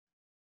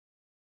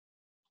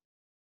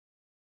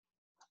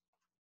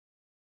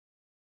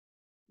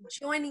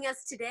Joining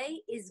us today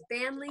is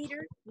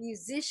bandleader,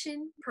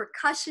 musician,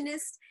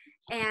 percussionist,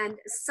 and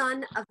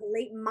son of the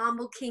late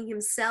Mambo King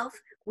himself.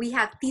 We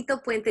have Tito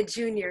Puente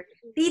Jr.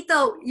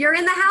 Tito, you're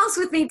in the house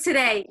with me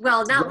today.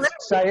 Well, not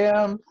yes, literally.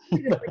 I am.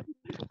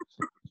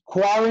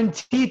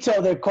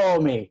 Quarantito, they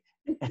call me.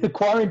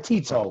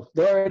 Quarantito.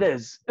 There it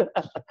is.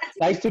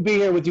 Nice to be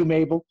here with you,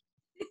 Mabel.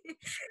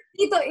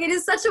 Tito, it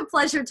is such a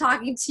pleasure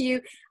talking to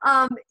you.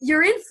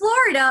 You're in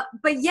Florida,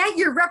 but yet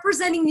you're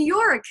representing New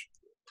York.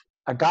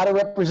 I got to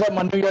represent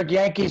my New York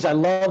Yankees. I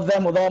love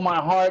them with all my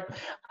heart.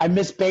 I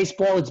miss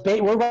baseball.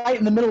 We're right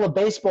in the middle of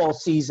baseball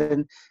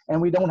season,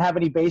 and we don't have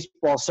any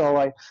baseball.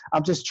 So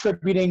I'm just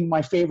tributing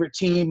my favorite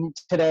team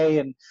today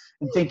and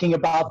thinking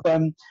about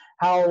them,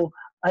 how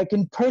I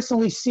can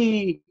personally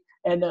see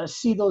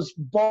those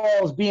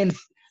balls being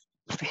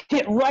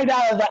hit right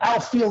out of the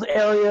outfield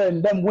area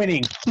and them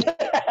winning.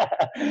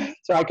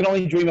 So I can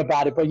only dream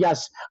about it. But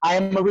yes, I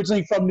am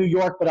originally from New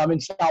York, but I'm in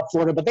South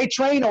Florida. But they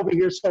train over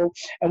here,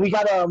 and we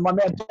got my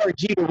man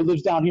Tito who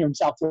lives down here in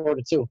South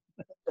Florida too.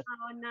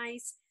 Oh,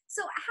 nice.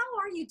 So how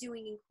are you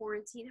doing in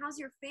quarantine? How's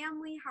your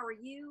family? How are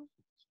you?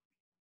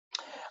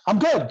 I'm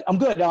good.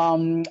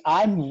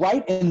 I'm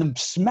right in the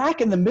smack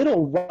in the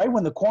middle, right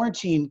when the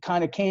quarantine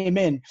kind of came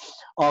in,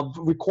 of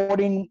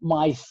recording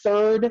my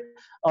third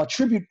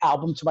tribute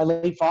album to my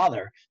late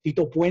father,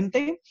 Tito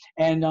Puente.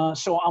 And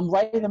so I'm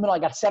right in the middle. I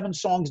got 7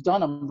 songs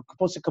done. I'm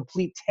supposed to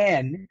complete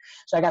 10.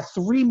 So I got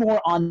 3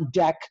 more on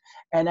deck.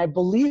 And I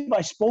believe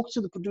I spoke to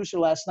the producer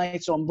last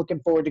night, so I'm looking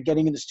forward to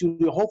getting in the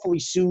studio hopefully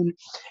soon.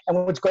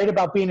 And what's great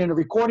about being in a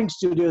recording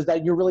studio is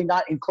that you're really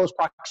not in close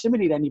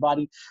proximity to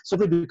anybody,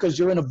 simply because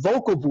you're in a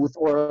vocal booth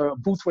or a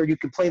booth where you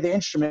can play the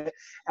instrument.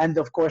 And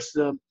of course,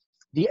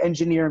 the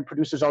engineer and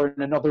producers are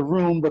in another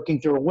room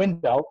looking through a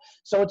window.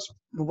 So it's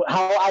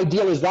how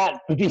ideal is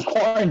that to be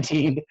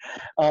quarantined?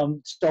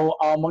 So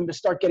I'm going to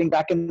start getting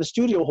back in the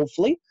studio,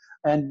 hopefully,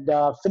 and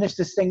finish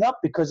this thing up,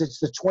 because it's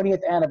the 20th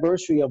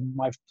anniversary of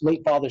my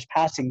late father's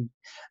passing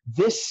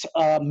this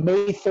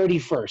May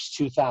 31st,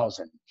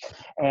 2000.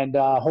 And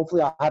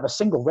hopefully I'll have a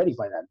single ready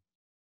by then.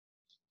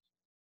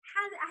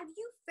 Have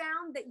you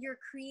found that your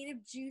creative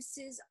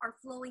juices are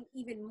flowing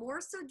even more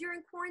so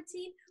during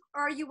quarantine?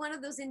 Or are you one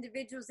of those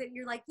individuals that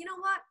you're like, you know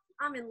what?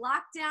 I'm in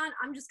lockdown.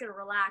 I'm just going to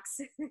relax.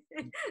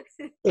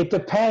 It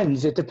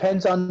depends. It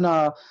depends on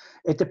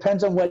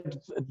what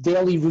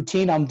daily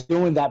routine I'm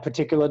doing that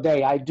particular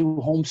day. I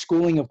do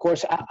homeschooling, of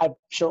course. I'm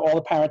sure all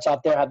the parents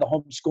out there have the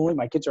homeschooling.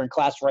 My kids are in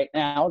class right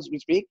now as we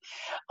speak.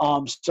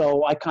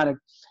 So I kind of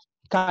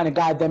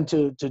guide them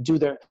to do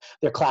their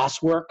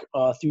classwork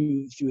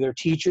through their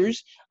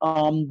teachers.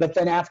 But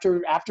then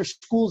after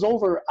school's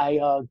over, I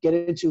get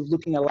into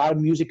looking at a lot of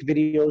music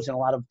videos and a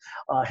lot of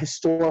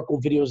historical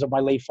videos of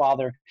my late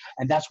father.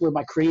 And that's where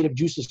my creative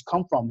juices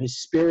come from. His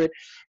spirit,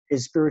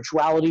 his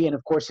spirituality, and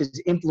of course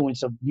his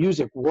influence of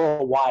music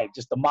worldwide,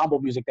 just the mambo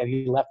music that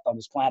he left on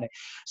this planet.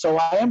 So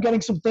I am getting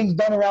some things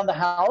done around the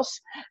house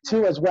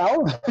too as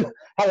well.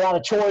 Had a lot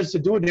of chores to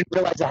do, didn't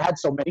realize I had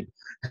so many.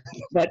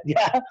 But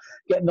yeah,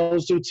 getting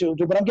those two too.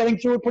 But I'm getting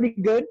through it pretty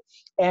good.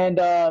 And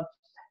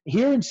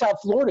here in South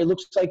Florida, it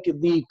looks like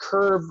the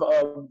curve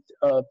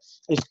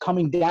is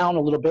coming down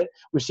a little bit.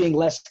 We're seeing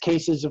less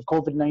cases of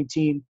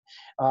COVID-19.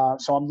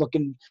 So I'm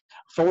looking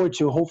forward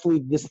to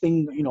hopefully this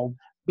thing,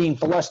 being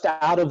flushed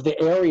out of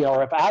the area,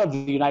 or out of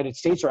the United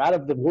States, or out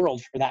of the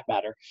world for that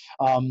matter.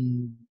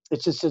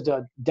 It's just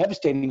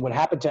devastating what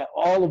happened to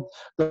all of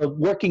the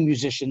working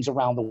musicians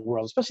around the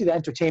world, especially the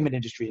entertainment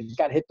industry. It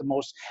got hit the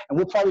most, and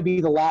we'll probably be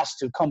the last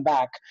to come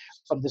back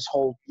from this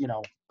whole,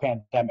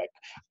 pandemic.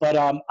 But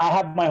I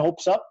have my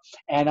hopes up,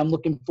 and I'm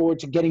looking forward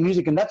to getting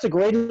music. And that's the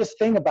greatest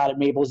thing about it,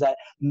 Mabel, is that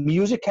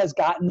music has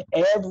gotten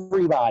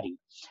everybody,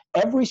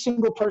 every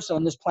single person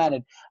on this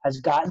planet has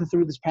gotten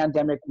through this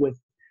pandemic with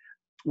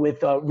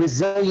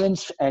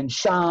resilience and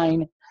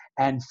shine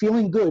and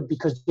feeling good,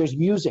 because there's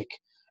music,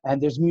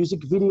 and there's music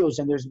videos,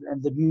 and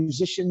the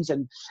musicians,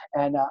 and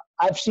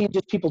I've seen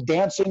just people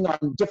dancing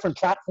on different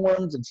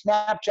platforms, and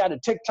Snapchat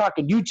and TikTok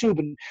and YouTube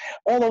and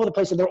all over the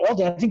place, and they're all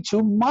dancing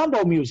to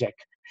mambo music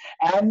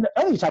and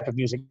any type of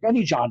music,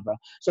 any genre.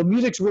 So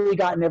music's really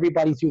gotten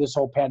everybody through this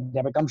whole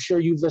pandemic. I'm sure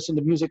you've listened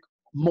to music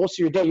most of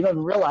your day. You don't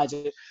even realize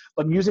it,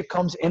 but music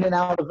comes in and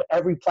out of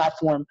every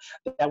platform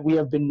that we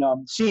have been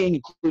seeing,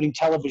 including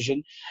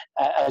television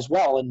as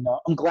well. And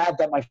I'm glad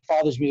that my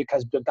father's music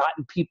has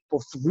gotten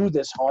people through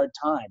this hard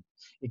time.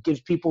 It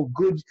gives people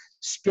good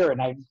spirit.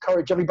 And I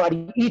encourage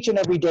everybody each and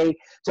every day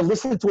to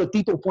listen to a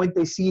Tito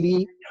Puente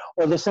CD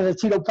or listen to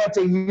Tito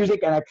Puente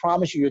music, and I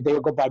promise you your day will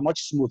go by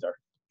much smoother.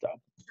 So.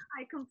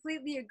 I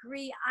completely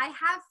agree. I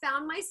have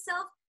found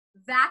myself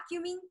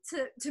vacuuming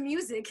to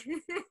music.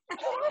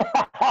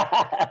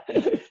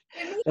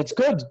 That's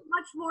good.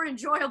 Much more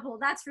enjoyable,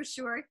 that's for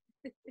sure.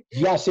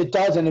 Yes, it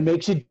does, and it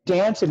makes you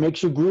dance. It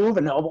makes you groove,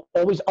 and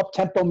always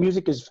up-tempo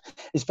music is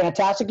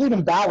fantastic.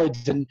 Even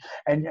ballads and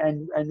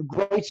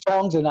great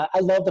songs. And I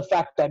love the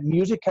fact that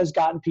music has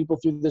gotten people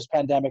through this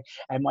pandemic.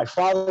 And my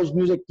father's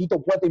music, Tito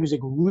Puente music,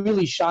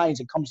 really shines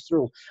and comes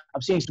through.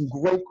 I'm seeing some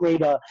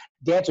great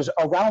dancers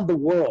around the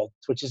world,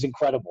 which is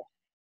incredible.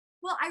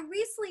 Well, I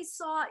recently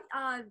saw,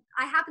 I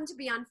happened to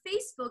be on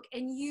Facebook,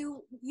 and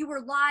you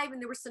were live,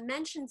 and there were some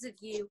mentions of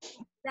you,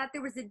 that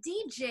there was a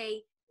DJ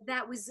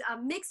that was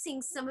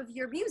mixing some of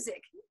your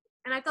music.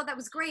 And I thought that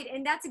was great.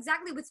 And that's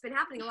exactly what's been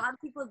happening. A lot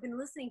of people have been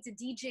listening to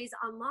DJs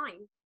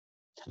online.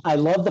 I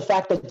love the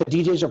fact that the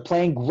DJs are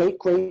playing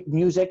great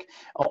music,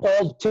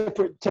 all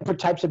different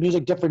types of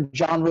music, different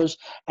genres,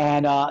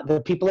 and the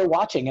people are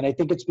watching. And I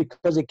think it's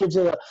because it gives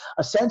it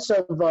a sense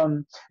of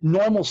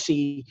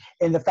normalcy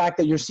in the fact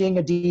that you're seeing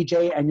a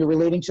DJ and you're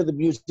relating to the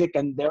music,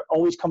 and they're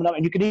always coming up.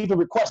 And you can even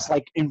request,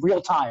 like in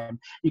real time,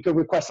 you can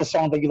request a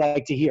song that you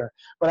like to hear.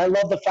 But I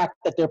love the fact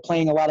that they're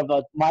playing a lot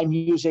of my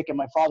music and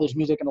my father's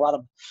music and a lot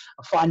of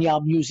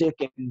Fania music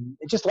and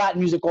just Latin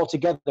music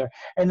altogether.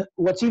 And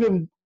what's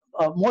even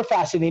more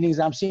fascinating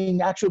is I'm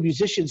seeing actual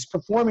musicians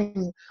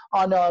performing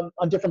on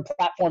different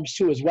platforms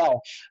too as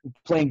well,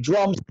 playing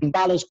drums,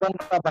 timbales,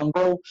 conga,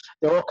 bongo.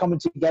 They're all coming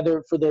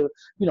together for the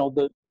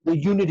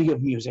unity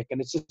of music, and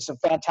it's just a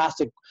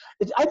fantastic.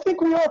 I think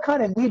we all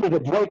kind of needed a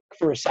break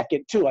for a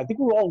second too. I think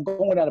we were all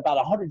going at about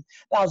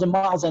 100,000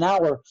 miles an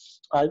hour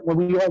when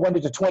we all went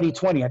into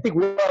 2020. I think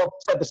we all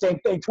said the same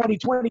thing.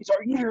 2020 is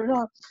our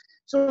year.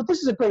 So this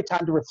is a great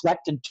time to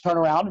reflect and turn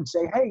around and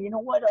say, hey, you know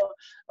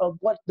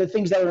what the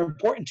things that are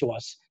important to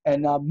us.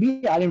 And I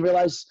didn't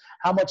realize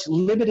how much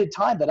limited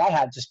time that I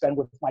had to spend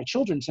with my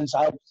children, since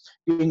I,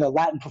 being a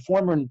Latin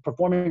performer and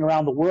performing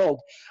around the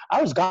world,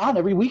 I was gone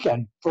every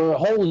weekend for a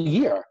whole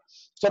year.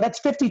 So that's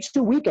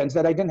 52 weekends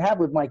that I didn't have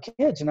with my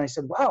kids. And I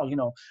said, wow,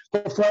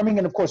 performing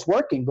and of course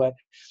working, but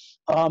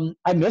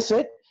I miss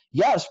it.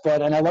 Yes,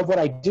 and I love what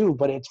I do,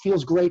 but it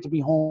feels great to be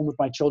home with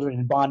my children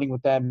and bonding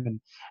with them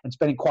and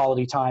spending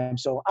quality time.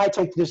 So I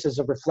take this as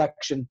a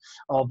reflection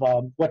of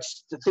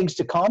what's the things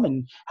to come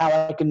and how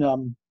I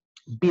can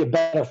be a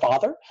better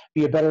father,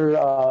 be a better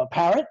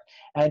parent,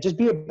 and just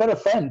be a better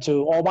friend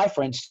to all my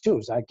friends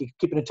too. So I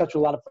keep in touch with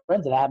a lot of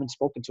friends that I haven't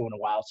spoken to in a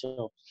while.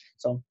 So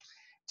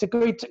it's a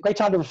great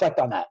time to reflect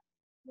on that.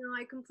 No,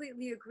 I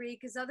completely agree,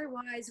 because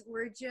otherwise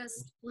we're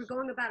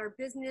going about our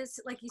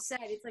business. Like you said,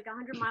 it's like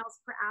 100 miles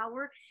per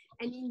hour,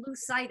 and you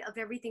lose sight of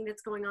everything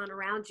that's going on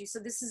around you. So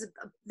this is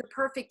the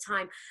perfect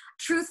time.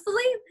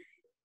 Truthfully,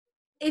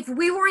 if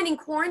we weren't in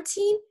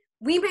quarantine,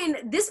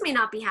 this may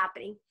not be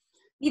happening.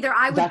 Either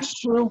I would. That's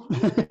true.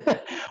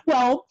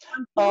 Well,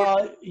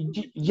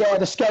 yeah,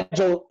 the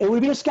schedule, it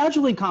would be a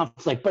scheduling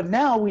conflict, but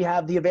now we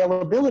have the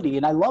availability,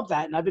 and I love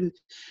that. And I've been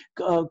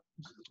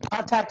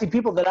contacting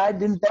people that I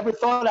never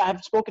thought I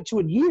have spoken to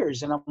in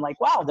years. And I'm like,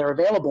 wow, they're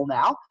available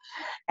now.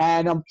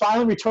 And I'm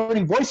finally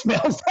returning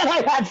voicemails that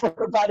I had for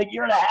about a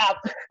year and a half.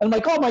 And I'm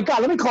like, oh my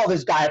God, let me call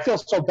this guy. I feel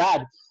so bad.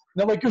 And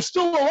they're like, you're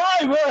still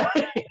alive.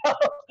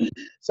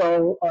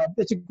 So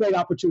it's a great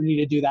opportunity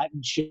to do that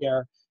and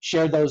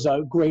share those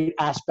great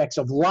aspects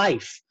of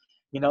life.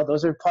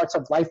 Those are parts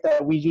of life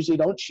that we usually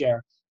don't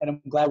share. And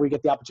I'm glad we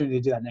get the opportunity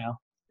to do that now.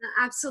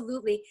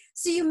 Absolutely.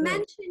 So you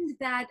mentioned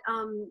that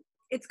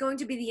it's going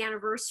to be the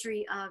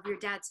anniversary of your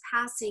dad's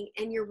passing,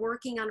 and you're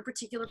working on a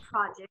particular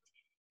project.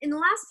 In the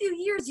last few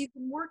years, you've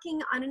been working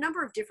on a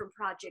number of different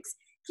projects.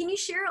 Can you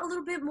share a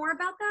little bit more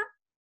about that?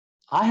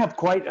 I have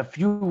quite a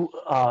few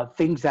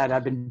things that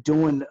I've been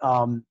doing.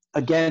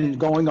 Again,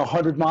 going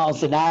 100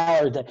 miles an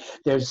hour.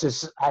 There's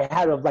this. I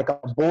had a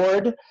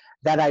board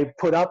that I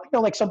put up.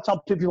 Like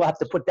sometimes people have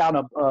to put down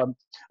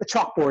a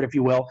chalkboard, if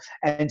you will,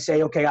 and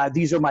say, okay,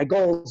 these are my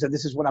goals, and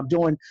this is what I'm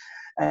doing.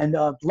 And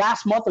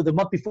last month or the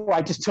month before,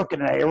 I just took it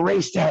and I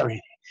erased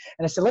everything.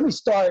 And I said, let me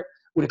start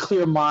with a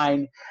clear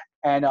mind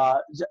and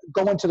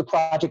go into the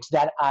projects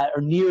that are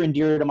near and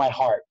dear to my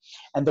heart,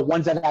 and the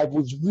ones that I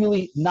was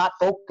really not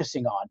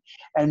focusing on.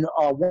 And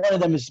one of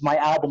them is my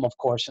album, of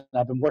course, and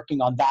I've been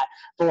working on that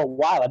for a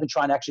while. I've been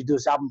trying to actually do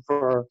this album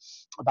for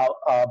about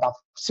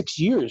 6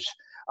 years.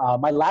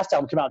 My last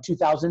album came out in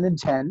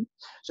 2010,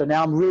 so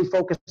now I'm really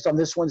focused on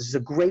this one. This is a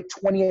great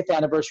 20th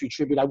anniversary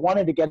tribute. I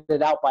wanted to get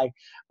it out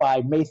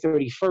by May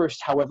 31st.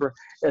 However,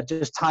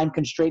 just time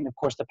constraint, and of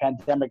course the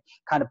pandemic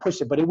kind of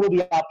pushed it, but it will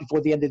be out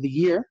before the end of the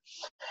year.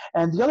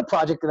 And the other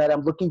project that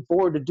I'm looking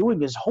forward to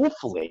doing is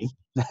hopefully,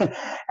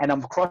 and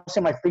I'm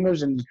crossing my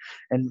fingers and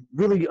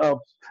really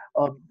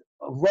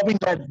rubbing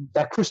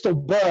that crystal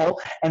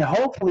ball, and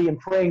hopefully and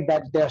praying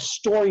that their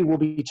story will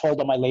be told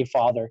on my late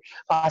father,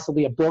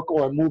 possibly a book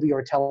or a movie or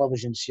a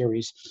television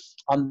series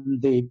on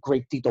the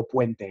great Tito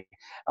Puente.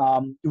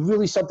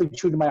 Really something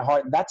true to my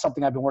heart, and that's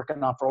something I've been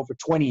working on for over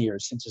 20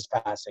 years since his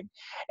passing.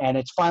 And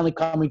it's finally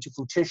coming to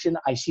fruition.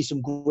 I see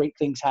some great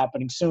things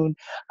happening soon.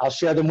 I'll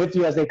share them with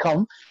you as they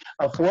come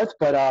forth,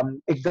 but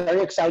it's a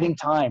very exciting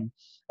time.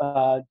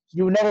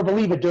 You would never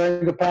believe it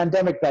during the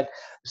pandemic that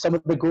some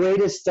of the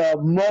greatest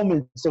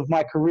moments of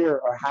my career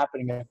are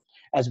happening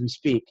as we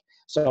speak.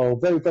 So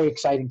very, very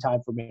exciting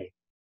time for me.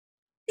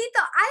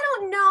 Tito, I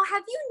don't know.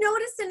 Have you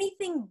noticed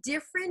anything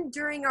different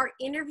during our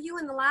interview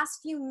in the last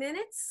few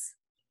minutes?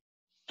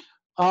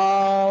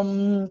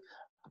 I'm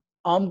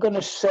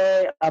gonna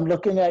say I'm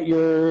looking at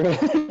your.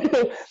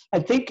 I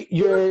think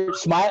you're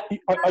smile.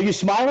 Are you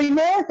smiling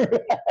there?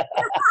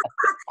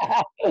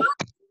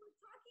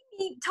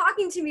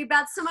 Talking to me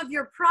about some of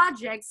your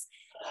projects.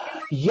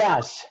 And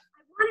Yes.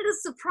 I wanted to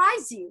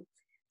surprise you.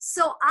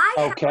 So I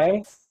have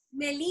Okay.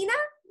 Melina.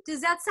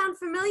 Does that sound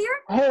familiar?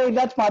 Hey,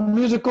 that's my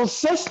musical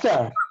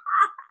sister.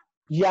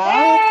 Yeah.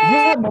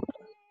 Hey! Yeah.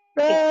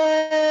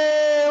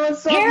 Hey,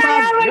 what's up, Here I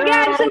my am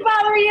again girl? to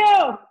bother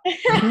you.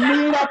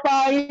 Mira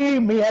pa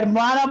ahí, mi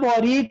hermana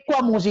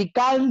boricua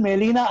musical,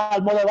 Melina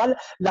Almodovar,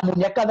 la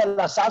muñeca de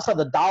la salsa,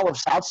 the doll of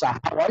salsa.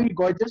 How are you,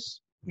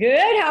 gorgeous?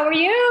 Good. How are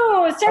you?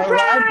 All right,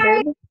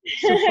 Surprise! baby.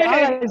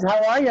 Surprise.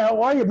 How are you?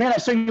 How are you? Man, I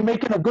saw you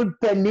making a good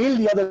pernil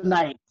the other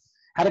night.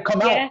 How'd it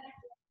come Yeah. out?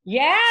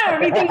 Yeah,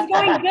 everything's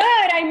going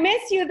good. I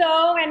miss you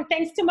though, and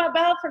thanks to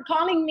Mabel for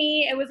calling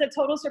me. It was a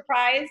total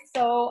surprise.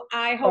 So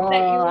I hope that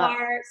you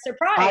are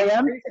surprised. I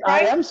am. Are you surprised? I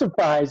am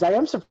surprised. I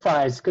am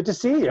surprised. Good to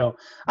see you.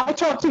 I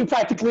talk to you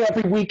practically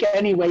every week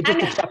anyway, just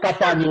to check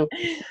up on you.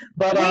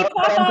 But, We but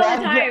talk I'm all the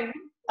glad. time.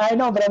 I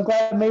know, but I'm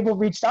glad Mabel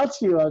reached out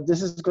to you.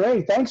 This is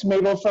great. Thanks,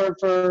 Mabel,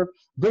 for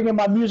bringing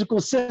my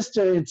musical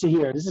sister into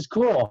here. This is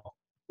cool.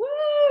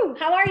 Woo!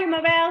 How are you,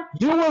 Mabel?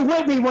 You were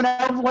with me when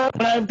I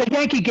the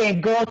Yankee game,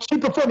 girl. She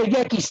performed at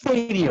Yankee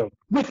Stadium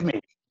with me.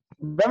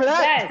 Remember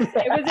that? Yes,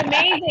 it was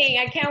amazing.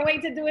 I can't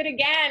wait to do it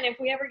again if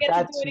we ever get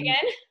to do it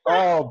again.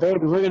 Oh,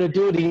 baby, we're gonna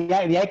do it. The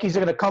Yankees are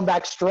gonna come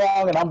back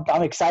strong, and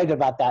I'm excited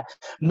about that.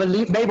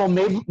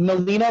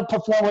 Melina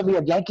performed with me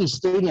at Yankee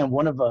Stadium.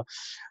 One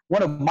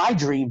of my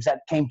dreams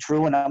that came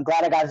true, and I'm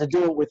glad I got to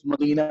do it with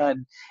Melina.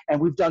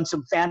 And we've done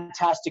some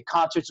fantastic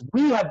concerts.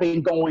 We have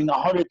been going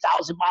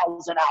 100,000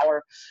 miles an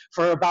hour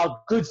for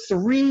about good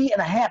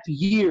 3.5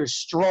 years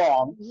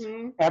strong,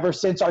 ever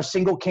since our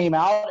single came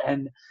out,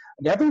 and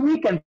every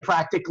weekend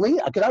practically.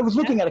 Because I was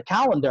looking at a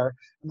calendar,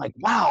 I'm like,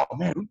 wow,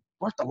 man, we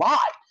worked a lot.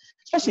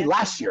 Especially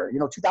last year,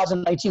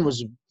 2019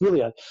 was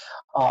really a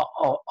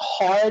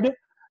hard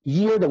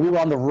year that we were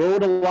on the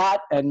road a lot,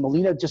 and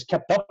Melina just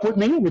kept up with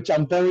me, which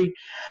I'm very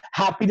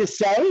happy to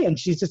say, and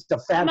she's just a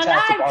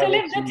fantastic I'm alive to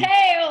artist. live the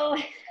tale.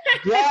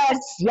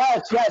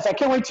 Yes. I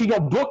can't wait till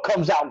your book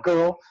comes out,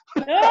 girl.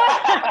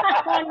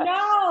 Oh,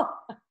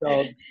 no.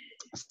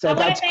 So I want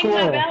that's to thank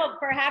cool. Mabel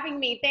for having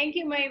me. Thank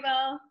you,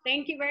 Mabel.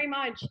 Thank you very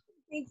much.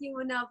 Thank you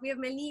enough. We have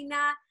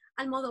Melina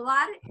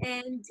Almodovar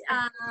and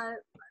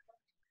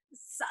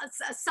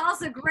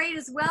salsa great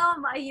as well.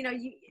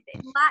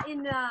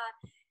 Latin.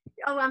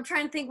 I'm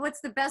trying to think what's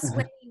the best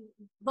way.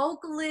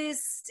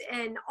 Vocalist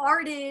and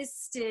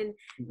artist and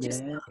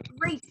just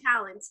great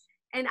talent.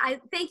 And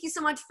I thank you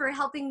so much for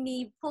helping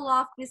me pull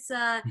off this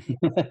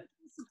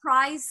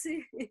surprise.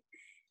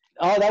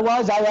 Oh,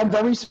 I am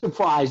very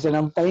surprised, and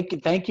I'm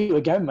thank you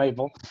again,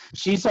 Mabel.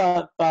 She's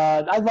I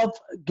love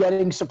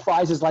getting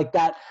surprises like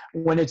that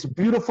when it's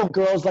beautiful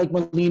girls like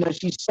Melina.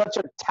 She's such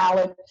a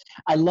talent.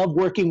 I love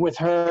working with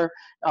her.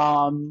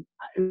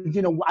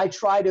 I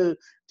try to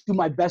do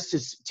my best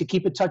to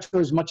keep in touch with her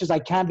as much as I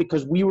can,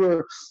 because we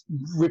were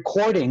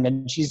recording,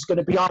 and she's going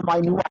to be on my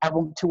new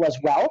album too as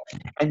well.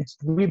 And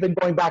we've been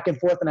going back and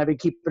forth, and I've been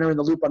keeping her in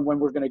the loop on when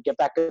we're going to get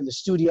back in the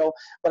studio.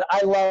 But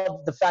I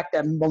love the fact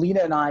that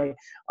Melina and I,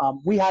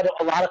 we had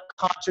a lot of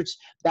concerts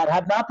that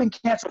have not been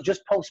canceled,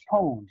 just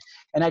postponed.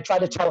 And I try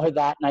to tell her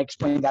that, and I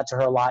explain that to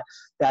her a lot,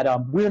 that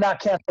we're not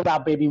canceled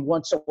out, baby,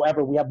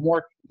 whatsoever. We have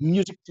more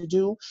music to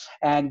do,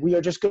 and we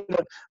are just going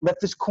to let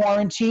this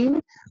quarantine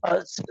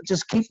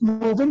just keep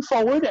moving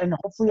forward, and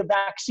hopefully a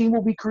vaccine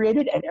will be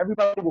created and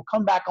everybody will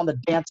come back on the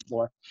dance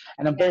floor.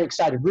 And I'm very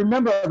excited.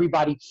 Remember,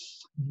 everybody,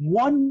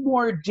 one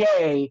more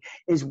day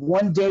is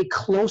one day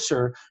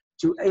closer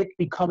to it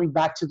becoming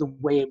back to the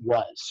way it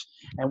was.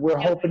 And we're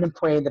hoping and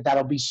praying that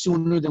that'll be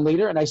sooner than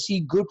later, and I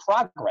see good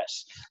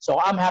progress. So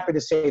I'm happy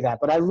to say that.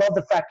 But I love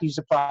the fact you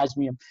surprised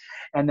me.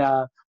 And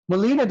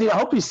Melina, I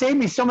hope you saved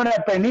me some of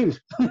that pernil.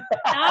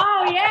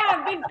 Oh, yeah.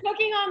 I've been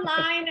cooking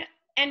online.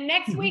 And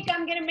next week,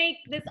 I'm going to make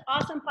this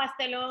awesome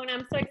pastelón.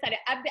 I'm so excited.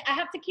 I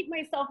have to keep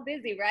myself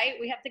busy, right?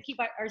 We have to keep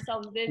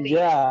ourselves busy.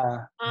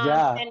 Yeah.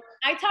 And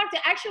I talked to,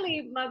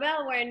 actually,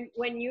 Mabel,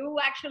 when you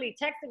actually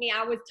texted me,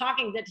 I was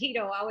talking to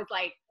Tito. I was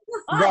like,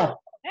 oh,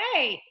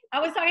 hey. I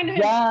was talking to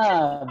him.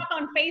 Yeah. We talk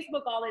on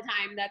Facebook all the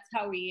time. That's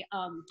how we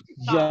talk.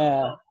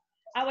 Yeah. So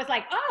I was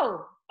like,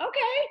 oh,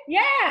 okay,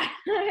 yeah.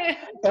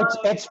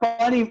 It's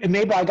funny,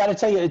 Mabel, I got to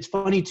tell you, it's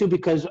funny too,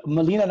 because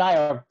Melina and I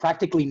are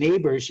practically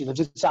neighbors. She lives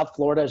in South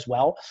Florida as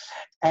well.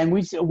 and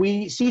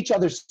we see each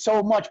other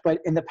so much, but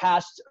in the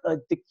past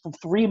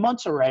 3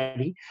 months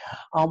already,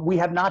 we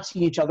have not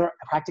seen each other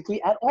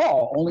practically at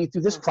all, only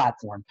through this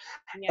platform.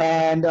 Yeah.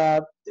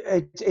 And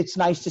it's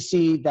nice to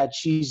see that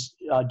she's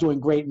doing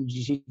great, and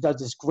she does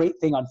this great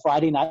thing on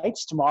Friday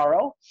nights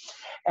tomorrow,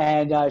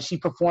 and she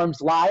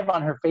performs live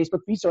on her Facebook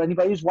feed. So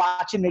anybody who's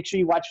watching, make sure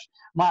you watch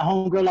my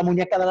homegirl, La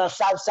Muñeca de la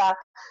Salsa.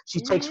 She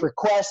takes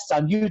requests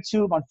on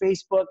YouTube, on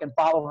Facebook, and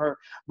follow her,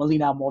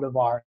 Melina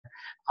Almodovar,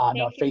 on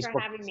Thank you Facebook. for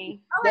having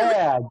me. Oh, I look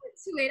forward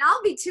to it.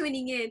 I'll be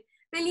tuning in.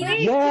 Melina,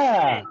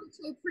 Yeah.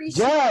 I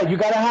appreciate Yeah, you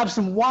got to have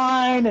some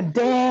wine and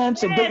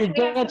dance and put your Yes,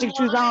 we have dancing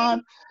some shoes wine.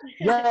 on.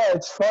 Yeah,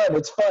 it's fun.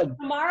 It's fun.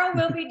 Tomorrow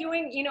we'll be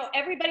doing, you know,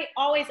 everybody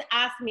always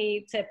asks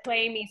me to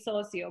play Mi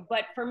Socio,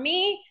 but for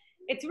me,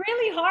 it's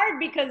really hard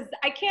because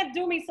I can't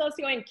do Mi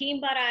Socio and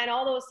Kimbara and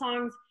all those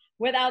songs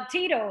without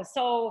Tito.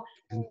 So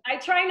I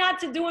try not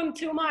to do him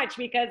too much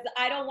because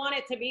I don't want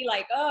it to be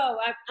like, oh,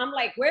 I'm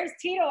like, where's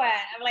Tito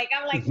at? I'm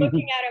like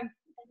looking at him,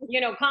 you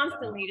know,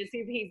 constantly to see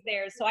if he's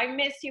there. So I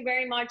miss you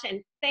very much.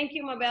 And thank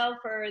you, Mabel,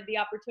 for the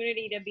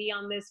opportunity to be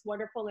on this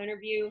wonderful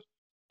interview.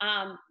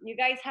 You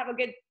guys have a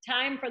good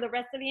time for the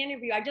rest of the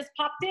interview. I just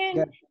popped in.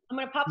 Yeah. I'm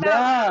going to pop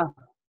out.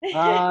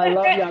 I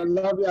love you. I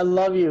love you. I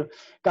love you.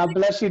 God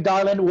bless you,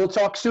 darling. We'll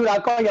talk soon.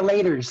 I'll call you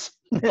laters.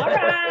 All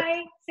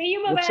right. See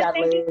you, Mabel. We'll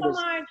Thank you so later.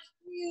 much.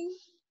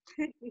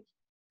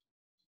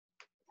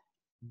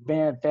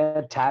 Man,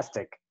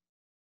 fantastic.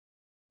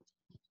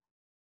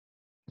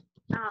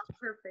 Ah,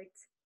 perfect.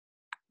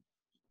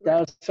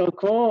 That was so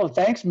cool.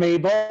 Thanks,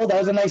 Mabel. That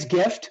was a nice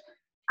gift.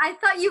 I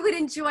thought you would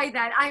enjoy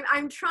that.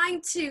 I'm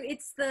trying to,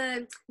 it's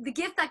the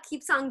gift that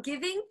keeps on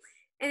giving.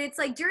 And it's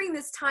like during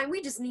this time,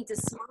 we just need to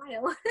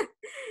smile.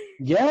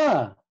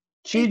 Yeah.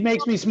 She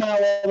makes me smile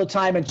all the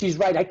time, and she's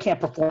right. I can't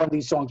perform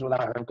these songs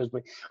without her because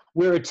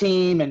we're a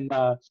team, and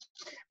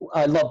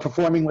I love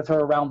performing with her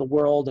around the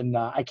world, and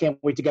I can't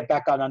wait to get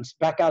back out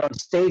on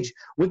stage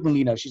with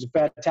Melina. She's a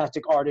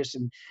fantastic artist,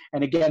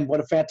 and again, what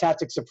a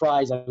fantastic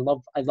surprise. I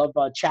love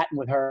chatting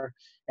with her,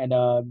 and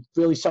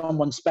really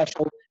someone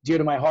special, dear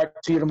to my heart,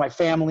 dear to my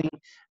family.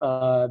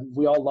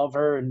 We all love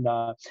her, and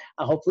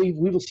hopefully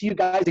we will see you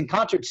guys in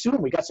concert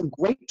soon. We got some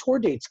great tour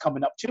dates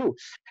coming up too,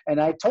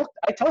 and I told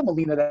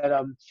Melina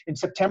that in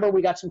September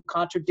we got some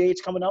concert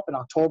dates coming up, in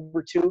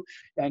October too,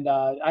 and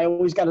I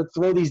always got to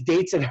throw these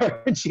dates at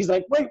her, and she's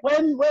like, wait,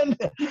 when? I'm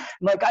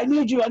like, I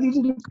need you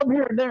to come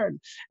here and there,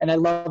 and I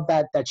love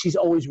that she's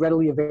always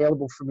readily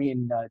available for me,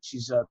 and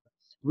she's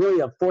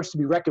really a force to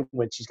be reckoned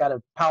with. She's got a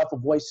powerful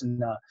voice,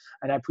 and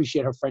I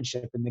appreciate her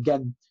friendship. And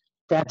again,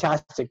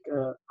 fantastic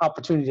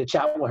opportunity to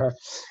chat with her.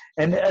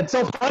 And it's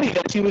so funny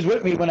that she was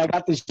with me when I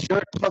got this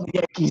shirt from the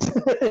Yankees.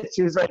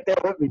 She was right there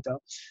with me, though.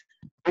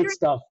 Great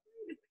stuff.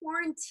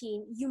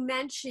 Quarantine, you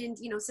mentioned,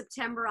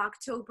 September,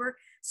 October.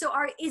 So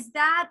is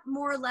that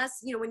more or less,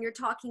 when you're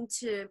talking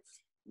to,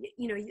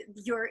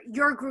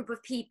 your group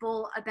of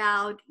people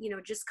about,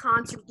 just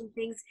concerts and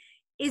things,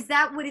 is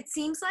that what it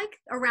seems like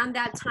around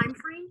that time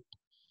frame?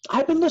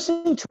 I've been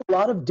listening to a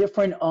lot of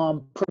different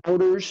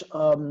promoters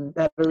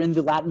that are in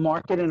the Latin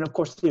market, and of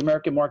course the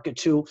American market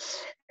too.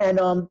 And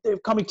they're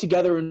coming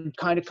together and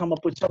kind of come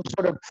up with some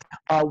sort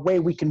of way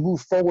we can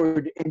move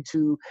forward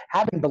into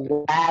having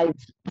the live,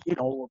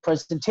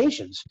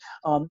 presentations.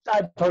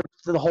 I've heard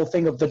the whole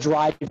thing of the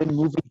drive-in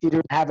movie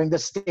theater, having the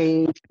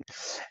stage,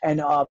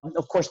 and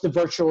of course the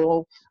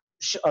virtual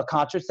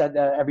concerts that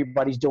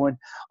everybody's doing.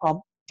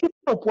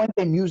 Tito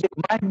Puente music,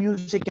 my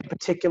music in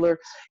particular,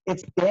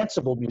 it's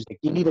danceable music.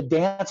 You need a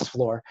dance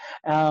floor.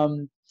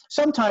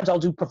 Sometimes I'll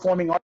do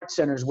performing arts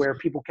centers where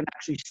people can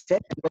actually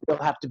sit, but they'll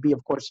have to be,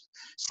 of course,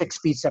 6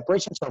 feet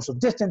separation, social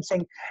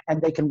distancing,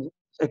 and they can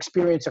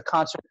experience a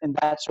concert in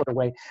that sort of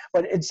way.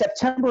 But in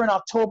September and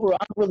October,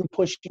 I'm really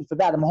pushing for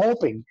that. I'm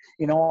hoping,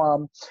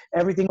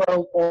 everything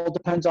all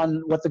depends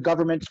on what the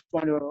government's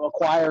going to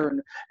acquire,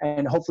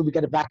 and hopefully we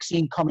get a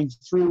vaccine coming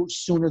through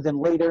sooner than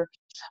later.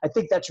 I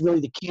think that's really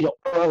the key to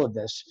all of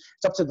this.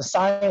 It's up to the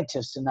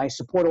scientists, and I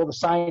support all the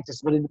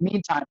scientists. But in the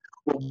meantime,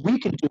 what we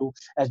can do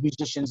as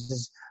musicians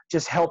is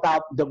just help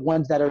out the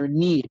ones that are in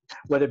need,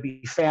 whether it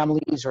be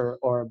families or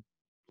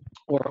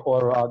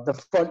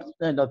the front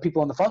and the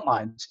people on the front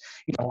lines.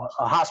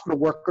 Hospital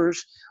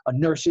workers,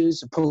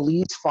 nurses,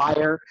 police,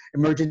 fire,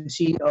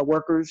 emergency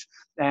workers,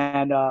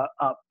 and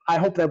I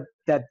hope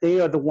that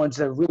they are the ones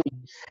that really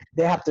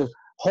they have to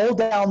hold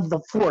down the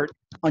fort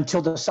until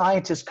the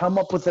scientists come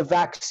up with a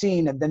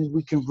vaccine, and then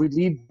we can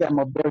relieve them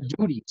of their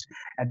duties.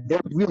 And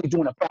they're really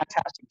doing a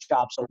fantastic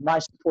job. So my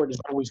support is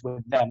always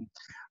with them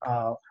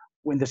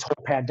in this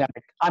whole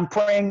pandemic. I'm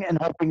praying and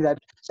hoping that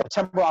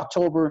September,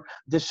 October,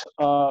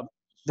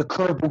 the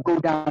curve will go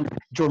down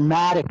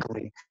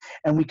dramatically,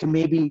 and we can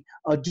maybe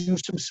do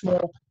some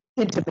small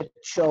intimate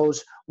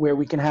shows where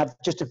we can have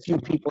just a few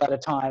people at a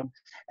time,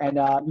 and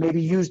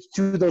maybe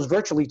do those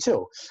virtually too.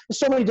 There's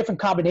so many different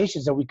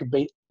combinations that we could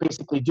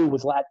basically do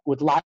with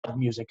live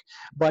music.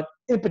 But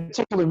in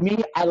particular, me,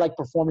 I like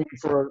performing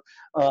for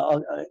la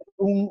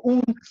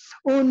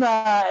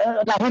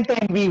gente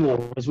en vivo,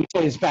 as we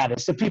say in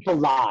Spanish, the people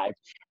live.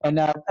 And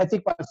I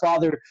think my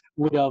father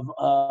would have,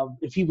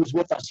 if he was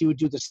with us, he would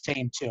do the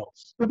same too.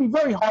 It would be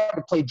very hard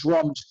to play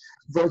drums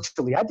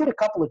virtually. I did a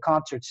couple of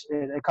concerts,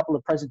 a couple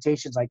of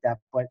presentations like that,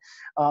 but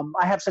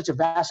I have such a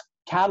vast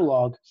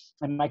catalog,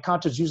 and my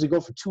concerts usually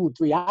go for 2 or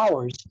 3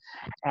 hours,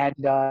 and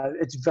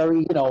it's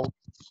very,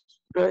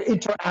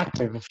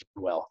 interactive, if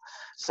you will.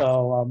 So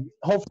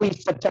hopefully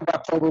September,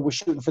 October, we're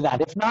shooting for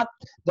that. If not,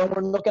 then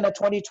we're looking at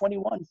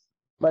 2021.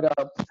 But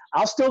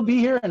I'll still be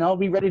here, and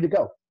I'll be ready to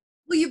go.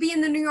 Will you be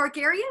in the New York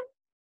area?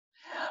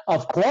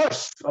 Of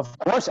course,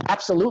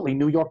 absolutely.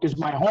 New York is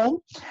my home,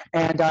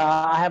 and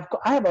I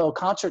have a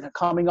concert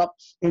coming up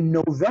in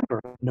November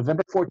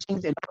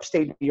 14th in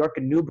upstate New York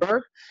in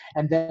Newburgh,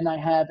 and then I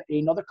have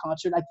another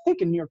concert, I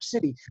think, in New York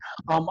City.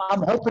 I'm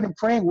hoping and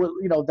praying,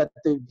 that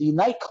the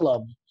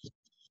nightclub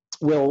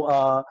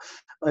will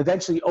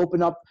eventually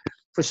open up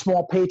for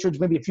small patrons,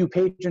 maybe a few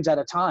patrons at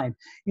a time.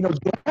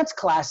 Dance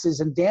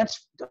classes and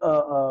dance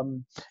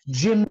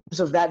gyms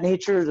of that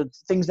nature, the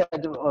things that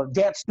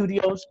dance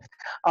studios,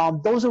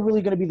 those are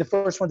really going to be the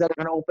first ones that are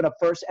going to open up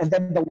first, and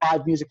then the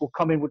live music will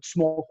come in with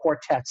small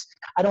quartets.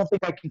 I don't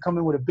think I can come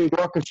in with a big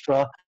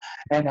orchestra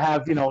and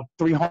have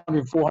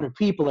 300, 400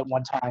 people at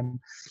one time.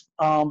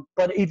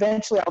 But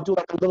eventually I'll do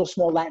like a little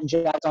small Latin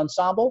jazz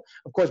ensemble.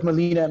 Of course,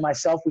 Melina and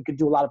myself, we could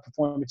do a lot of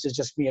performances,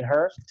 just me and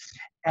her.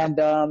 And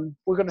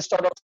we're going to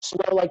start off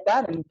slow like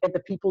that and get the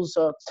people's,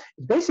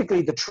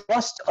 basically the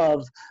trust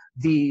of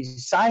the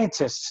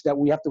scientists that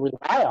we have to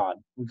rely on.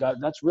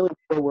 That's really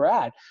where we're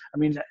at. I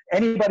mean,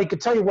 anybody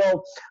could tell you,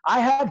 well, I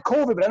had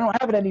COVID, but I don't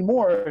have it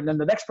anymore. And then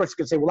the next person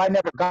could say, well, I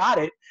never got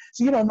it.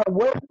 So you don't know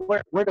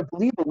where to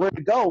believe or where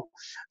to go.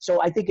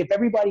 So I think if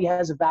everybody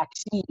has a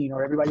vaccine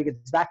or everybody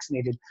gets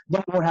vaccinated,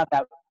 then we won't have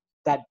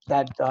that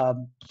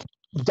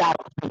doubt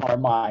in our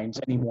minds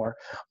anymore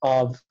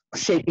of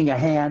shaking a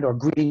hand or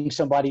greeting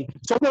somebody.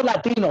 So we're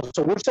Latinos,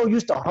 so we're so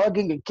used to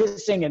hugging and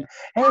kissing and,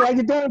 hey, how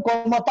you doing?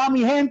 Como está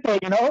mi gente,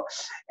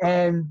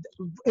 And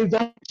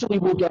eventually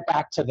we'll get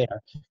back to there.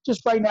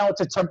 Just right now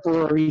it's a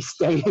temporary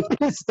stay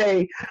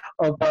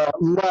of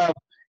love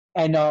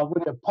and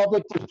with the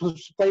public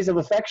displays of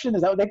affection.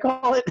 Is that what they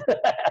call it?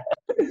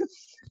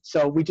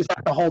 So we just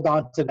have to hold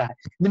on to that.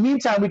 In the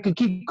meantime, we can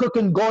keep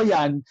cooking Goya,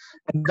 and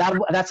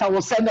that's how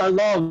we'll send our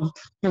love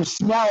through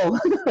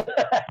smell.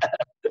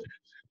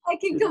 I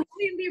can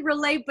completely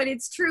relate, but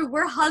it's true.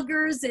 We're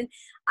huggers, and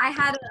I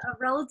had a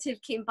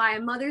relative came by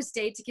on Mother's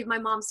Day to give my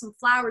mom some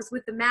flowers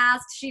with the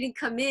mask. She didn't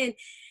come in,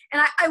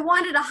 and I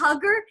wanted to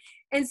hug her,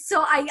 and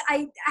so I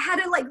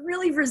had to like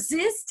really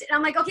resist. And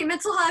I'm like, okay,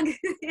 mental hug.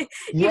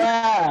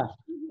 Yeah.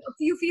 A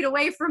few feet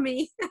away from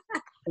me.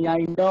 Yeah,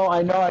 I know.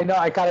 I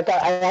had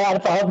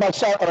to hug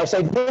myself, and I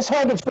say, this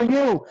hug is for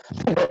you.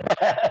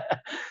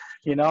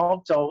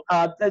 So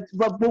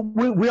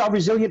we are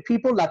resilient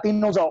people.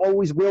 Latinos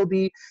always will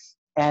be.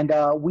 And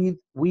we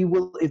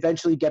will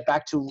eventually get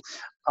back to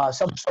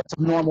some sorts of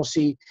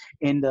normalcy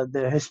in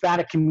the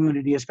Hispanic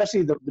community,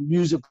 especially the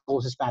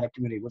musical Hispanic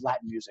community with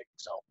Latin music.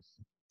 So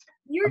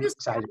you're I'm just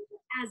excited.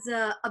 As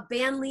a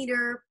band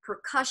leader,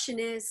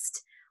 percussionist.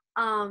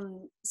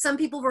 Some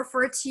people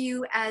refer to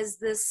you as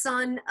the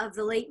son of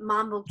the late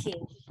Mambo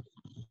King.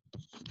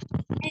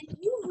 And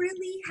you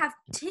really have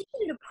taken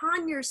it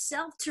upon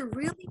yourself to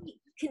really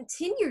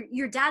continue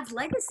your dad's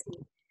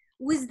legacy.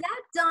 Was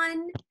that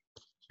done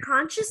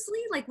consciously?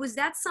 Like, was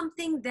that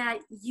something that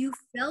you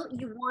felt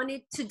you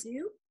wanted to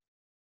do?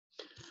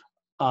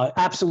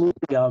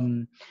 Absolutely.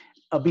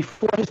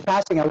 Before his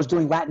passing, I was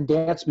doing Latin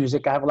dance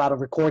music. I have a lot of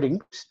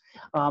recordings.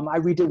 I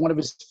redid one of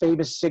his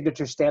famous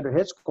signature standard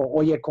hits called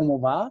Oye Como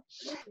Va.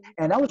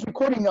 And I was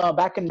recording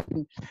back in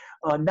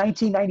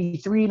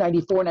 1993,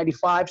 94,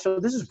 95. So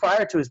this is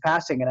prior to his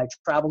passing, and I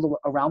traveled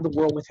around the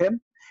world with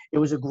him. It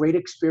was a great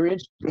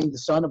experience being the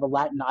son of a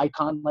Latin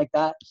icon like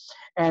that.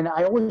 And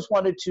I always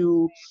wanted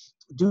to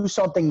do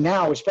something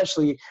now,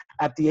 especially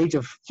at the age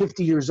of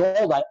 50 years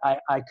old.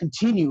 I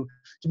continue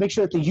to make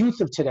sure that the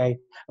youth of today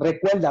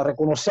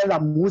reconocer la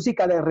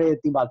música de Rey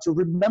Timbal, to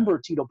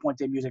remember Tito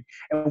Puente music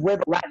and where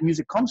the Latin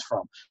music comes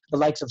from. The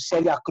likes of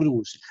Celia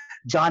Cruz,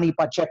 Johnny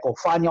Pacheco,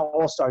 Fania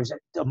All-Stars,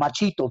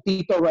 Machito,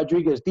 Tito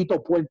Rodriguez, Tito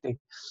Puente.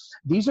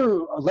 These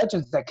are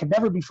legends that can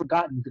never be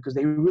forgotten because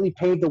they really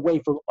paved the way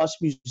for us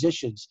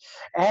musicians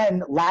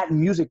and Latin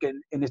music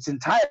in its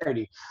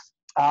entirety.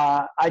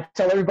 I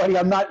tell everybody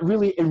I'm not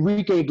really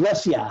Enrique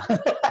Iglesias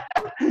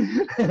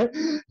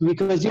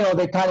because,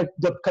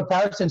 the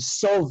comparison's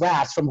so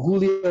vast from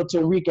Julio to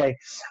Enrique.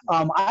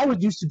 I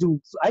used to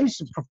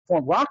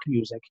perform rock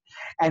music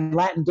and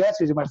Latin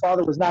dance music. My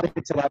father was not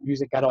into that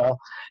music at all.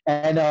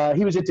 And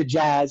he was into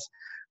jazz.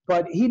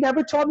 But he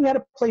never taught me how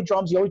to play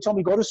drums. He always told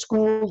me, go to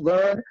school,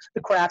 learn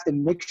the craft,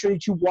 and make sure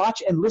that you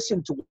watch and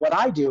listen to what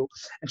I do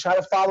and try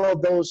to follow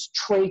those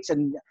traits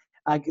and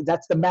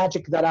That's the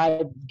magic that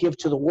I give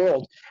to the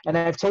world. And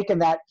I've taken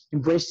that,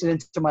 embraced it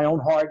into my own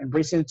heart,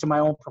 embraced it into my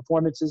own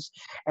performances,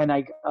 and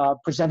I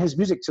present his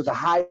music to the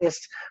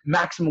highest,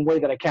 maximum way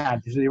that I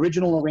can. These are the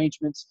original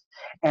arrangements,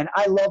 and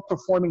I love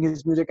performing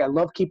his music. I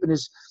love keeping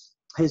his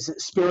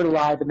spirit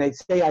alive. And they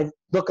say I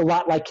look a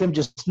lot like him,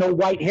 just no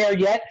white hair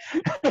yet,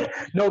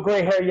 no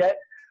gray hair yet.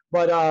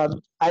 But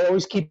I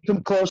always keep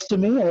him close to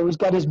me. I always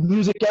got his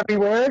music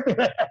everywhere.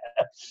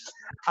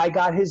 I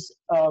got his.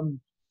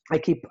 I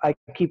keep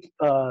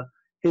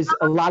his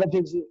a lot of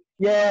his.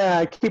 Yeah,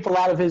 I keep a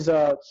lot of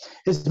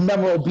his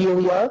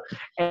memorabilia,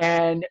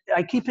 and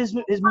I keep his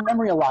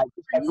memory alive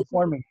by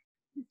performing.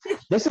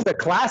 This is a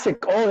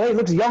classic. Oh, hey,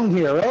 looks young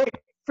here, right?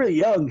 Pretty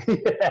young.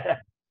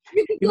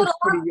 You can get a lot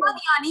of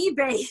money on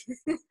eBay.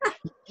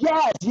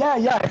 Yes, yeah.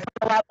 I found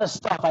a lot of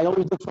stuff. I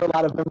always look for a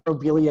lot of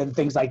memorabilia and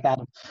things like that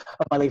of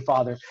my late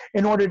father.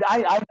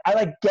 I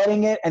like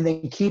getting it and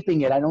then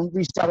keeping it. I don't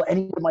resell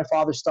any of my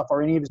father's stuff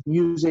or any of his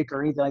music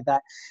or anything like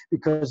that,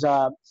 because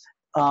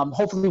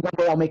hopefully one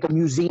day I'll make a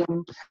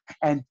museum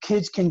and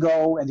kids can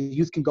go and the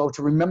youth can go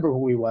to remember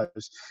who he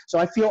was. So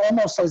I feel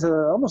almost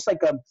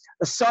like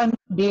a son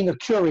being a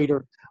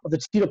curator of the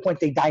Tito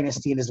Puente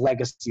dynasty and his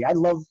legacy. I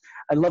love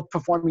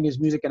performing his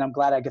music, and I'm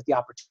glad I get the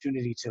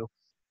opportunity to.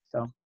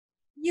 So.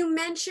 You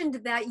mentioned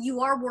that you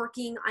are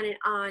working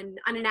on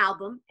an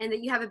album and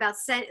that you have about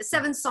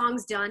 7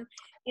 songs done.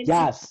 And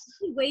yes.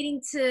 So you're waiting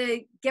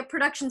to get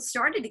production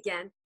started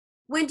again.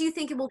 When do you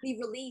think it will be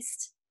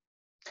released?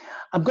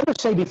 I'm going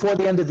to say before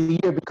the end of the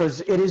year,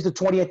 because it is the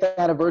 20th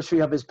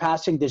anniversary of his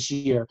passing this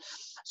year.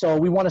 So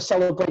we want to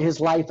celebrate his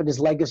life and his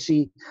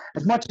legacy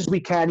as much as we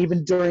can,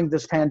 even during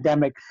this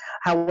pandemic.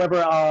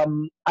 However,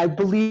 I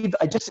believe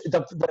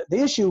the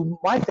issue,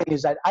 my thing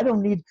is that I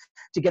don't need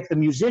to get the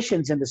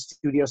musicians in the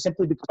studio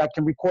simply because I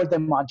can record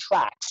them on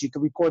tracks. You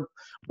can record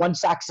one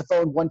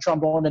saxophone, one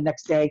trombone the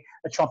next day,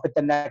 a trumpet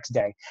the next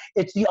day.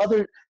 It's the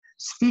other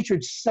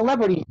featured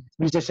celebrity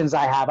musicians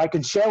I have. I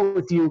can share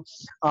with you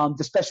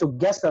the special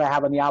guests that I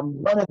have on the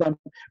album, one of them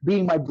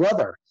being my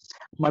brother.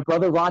 My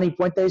brother, Ronnie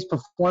Puente, is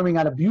performing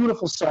on a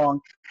beautiful song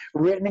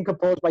written and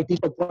composed by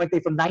Tito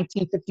Puente from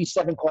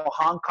 1957 called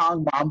Hong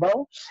Kong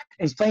Mambo.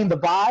 He's playing the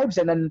vibes,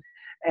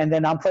 and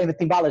then I'm playing the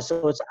timbales.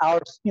 So it's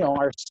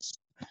our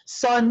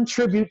son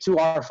tribute to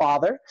our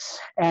father.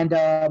 And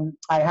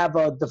I have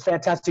the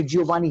fantastic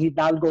Giovanni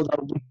Hidalgo that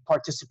will be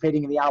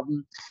participating in the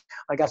album.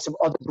 I got some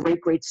other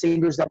great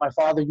singers that my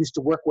father used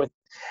to work with.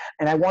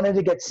 And I wanted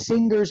to get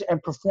singers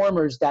and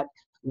performers that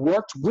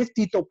worked with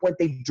Tito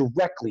Puente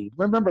directly.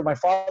 Remember, my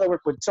father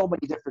worked with so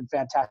many different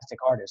fantastic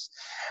artists,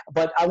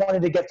 but I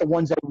wanted to get the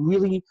ones that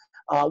really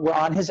were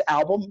on his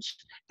albums,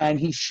 and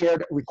he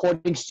shared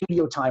recording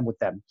studio time with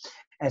them.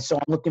 And so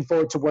I'm looking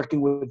forward to working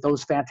with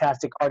those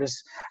fantastic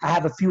artists. I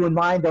have a few in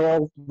mind. They're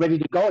all ready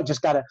to go. I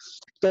just got to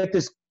get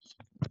this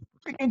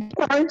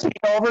quarantine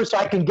over so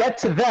I can get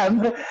to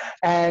them.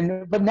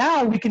 But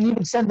now we can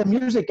even send the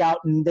music out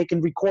and they can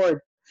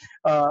record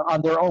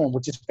on their own,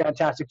 which is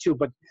fantastic too.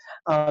 But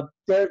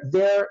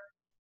their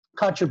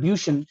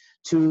contribution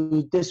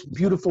to this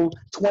beautiful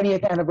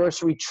 20th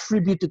anniversary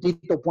tribute to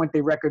Tito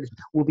Puente record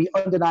will be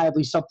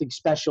undeniably something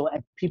special,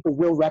 and people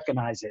will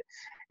recognize it.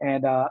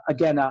 And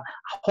again,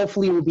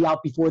 hopefully it will be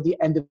out before the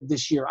end of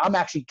this year. I'm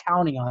actually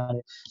counting on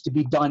it to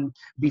be done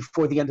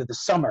before the end of the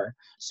summer.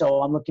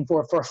 So I'm looking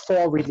for a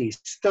fall release,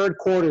 third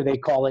quarter they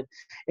call it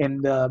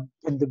in the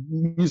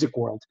music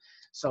world.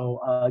 So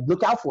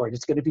look out for it.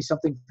 It's going to be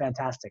something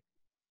fantastic.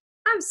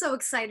 I'm so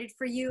excited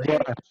for you. Yeah.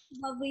 And it's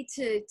lovely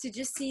to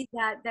just see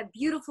that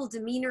beautiful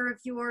demeanor of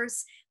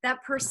yours,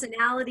 that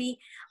personality.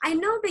 I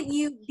know that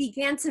you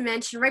began to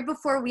mention right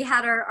before we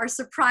had our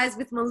surprise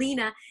with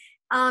Melina.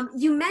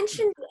 You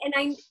mentioned,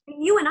 and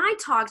you and I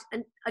talked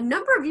a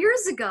number of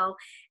years ago,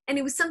 and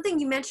it was something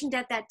you mentioned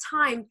at that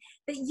time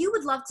that you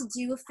would love to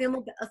do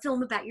a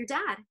film about your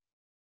dad.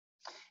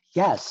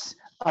 Yes,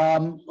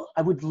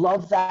 I would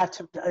love that.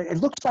 It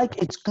looks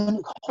like it's going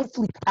to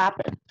hopefully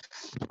happen.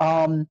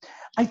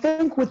 I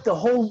think with the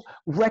whole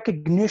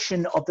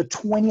recognition of the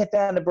 20th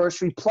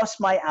anniversary, plus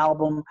my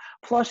album,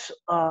 plus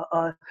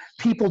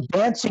people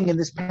dancing in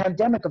this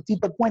pandemic of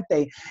Tito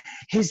Puente,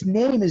 his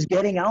name is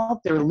getting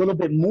out there a little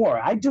bit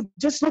more. I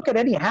just look at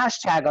any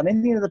hashtag on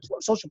any of the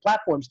social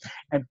platforms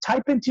and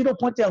type in Tito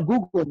Puente on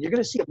Google, and you're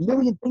going to see a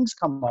million things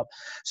come up.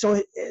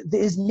 So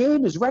his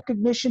name is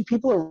recognition.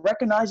 People are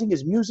recognizing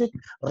his music.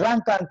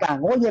 Ran Can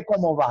Can, Oye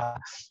Como Va,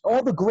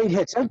 all the great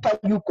hits, El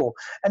Payuco,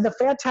 and the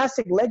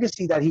fantastic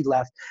legacy that he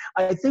left.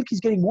 I think he's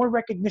getting more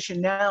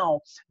recognition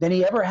now than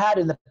he ever had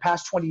in the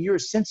past 20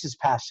 years since his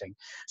passing.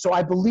 So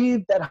I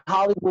believe that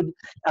Hollywood,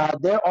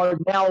 there are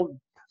now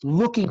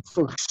looking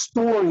for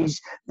stories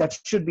that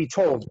should be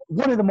told.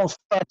 One of the most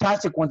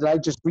fantastic ones that I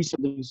just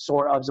recently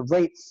saw as of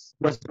late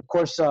was, of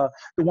course, the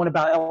one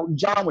about Elton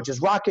John, which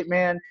is Rocket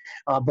Man,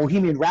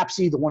 Bohemian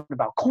Rhapsody, the one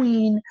about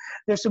Queen.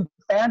 There's some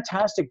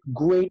fantastic,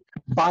 great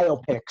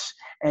biopics.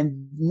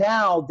 And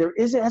now there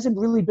hasn't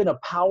really been a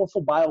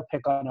powerful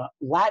biopic on a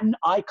Latin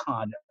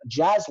icon, a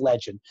jazz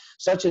legend,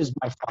 such as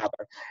my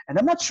father. And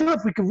I'm not sure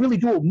if we could really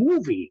do a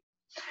movie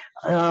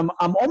I'm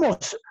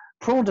almost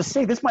prone to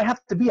say this might have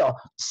to be a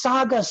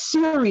saga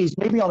series,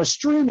 maybe on a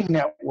streaming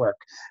network,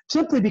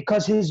 simply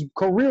because his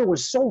career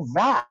was so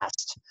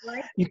vast.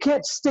 Right. You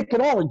can't stick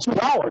it all in 2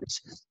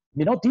 hours.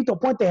 You know, Tito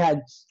Puente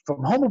had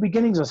from humble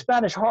beginnings of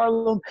Spanish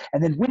Harlem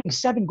and then winning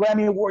 7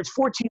 Grammy Awards,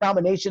 14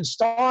 nominations,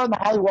 star in the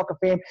Hollywood Walk of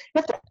Fame.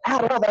 You have to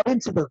add all that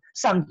into the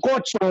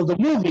sancocho of the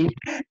movie,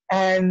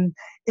 and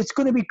it's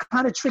going to be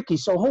kind of tricky.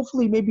 So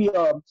hopefully maybe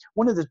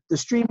one of the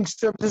streaming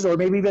services or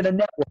maybe even a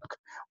network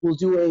will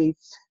do a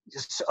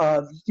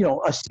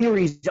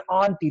series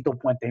on Tito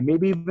Puente,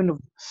 maybe even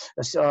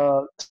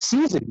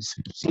seasons,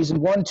 season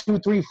 1, 2,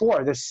 3,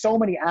 4. There's so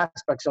many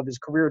aspects of his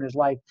career and his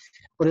life,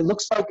 but it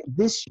looks like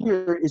this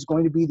year is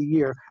going to be the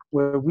year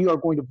where we are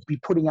going to be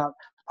putting out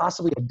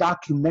possibly a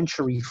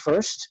documentary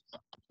first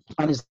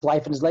on his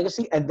life and his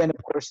legacy, and then, of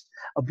course,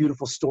 a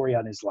beautiful story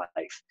on his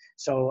life.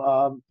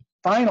 So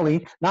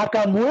finally, knock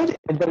on wood,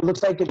 but it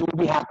looks like it will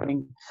be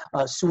happening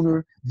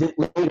later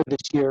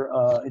this year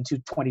into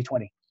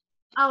 2020.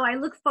 Oh, I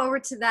look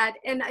forward to that.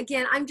 And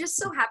again, I'm just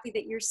so happy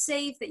that you're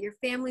safe, that your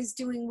family's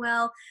doing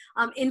well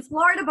in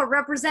Florida, but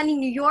representing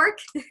New York.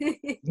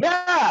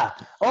 Yeah,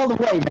 all the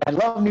way, man.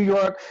 Love New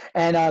York.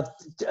 And a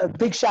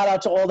big shout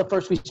out to all the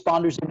first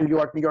responders in New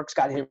York. New York's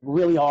got hit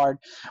really hard.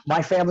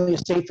 My family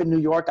is safe in New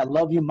York. I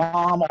love you,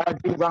 Mom,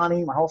 Audrey,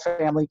 Ronnie, my whole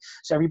family.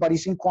 So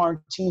everybody's in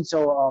quarantine.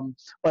 So,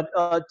 but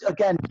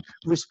again,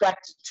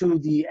 respect to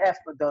the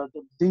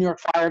New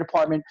York Fire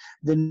Department,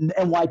 the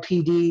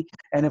NYPD,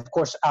 and of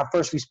course, our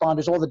first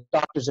responders, all the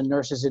doctors and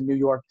nurses in New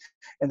York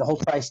and the whole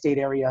tri-state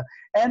area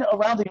and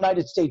around the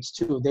United States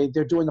too.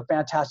 They're doing a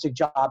fantastic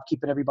job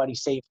keeping everybody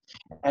safe.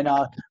 And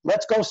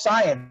let's go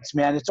science,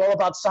 man. It's all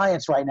about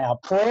science right now,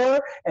 prayer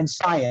and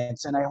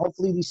science. And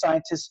hopefully these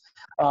scientists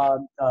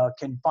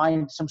can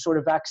find some sort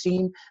of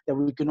vaccine that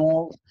we can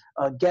all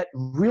get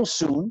real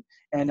soon,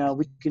 and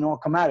we can all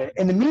come at it.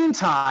 In the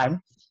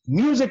meantime,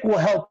 music will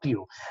help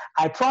you.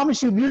 I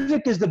promise you,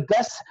 music is the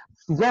best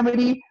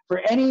remedy for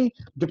any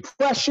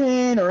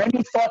depression or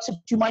any thoughts that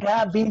you might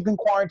have being in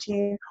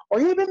quarantine,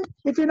 or even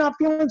if you're not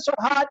feeling so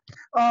hot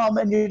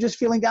and you're just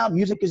feeling down,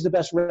 music is the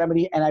best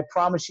remedy. And I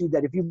promise you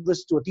that if you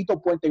listen to a Tito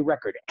Puente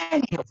record,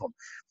 any of them,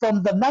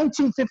 from the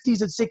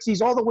 1950s and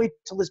 60s all the way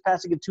till his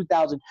passing in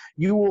 2000,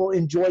 you will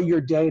enjoy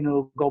your day and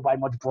it'll go by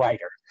much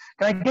brighter.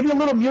 Can I give you a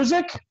little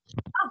music?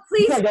 Oh,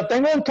 please. Yeah, yo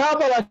tengo un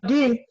cabo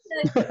aquí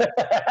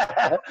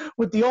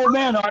with the old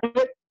man on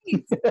it.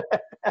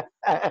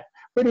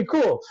 Pretty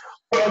cool.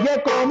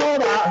 Oye, cómo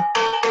va,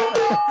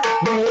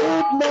 mi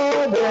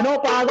ritmo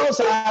bueno para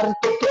gozar,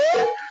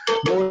 que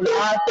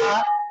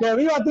mulata, que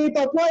viva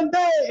Tito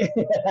Puente.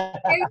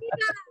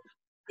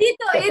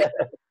 Tito, it's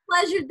a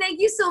pleasure. Thank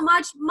you so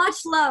much.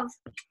 Much love.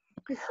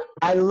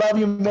 I love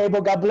you,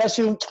 Mabel. God bless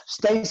you.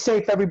 Stay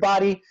safe,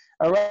 everybody.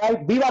 All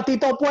right. Viva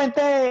Tito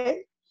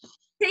Puente.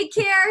 Take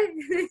care.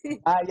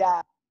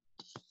 Yeah.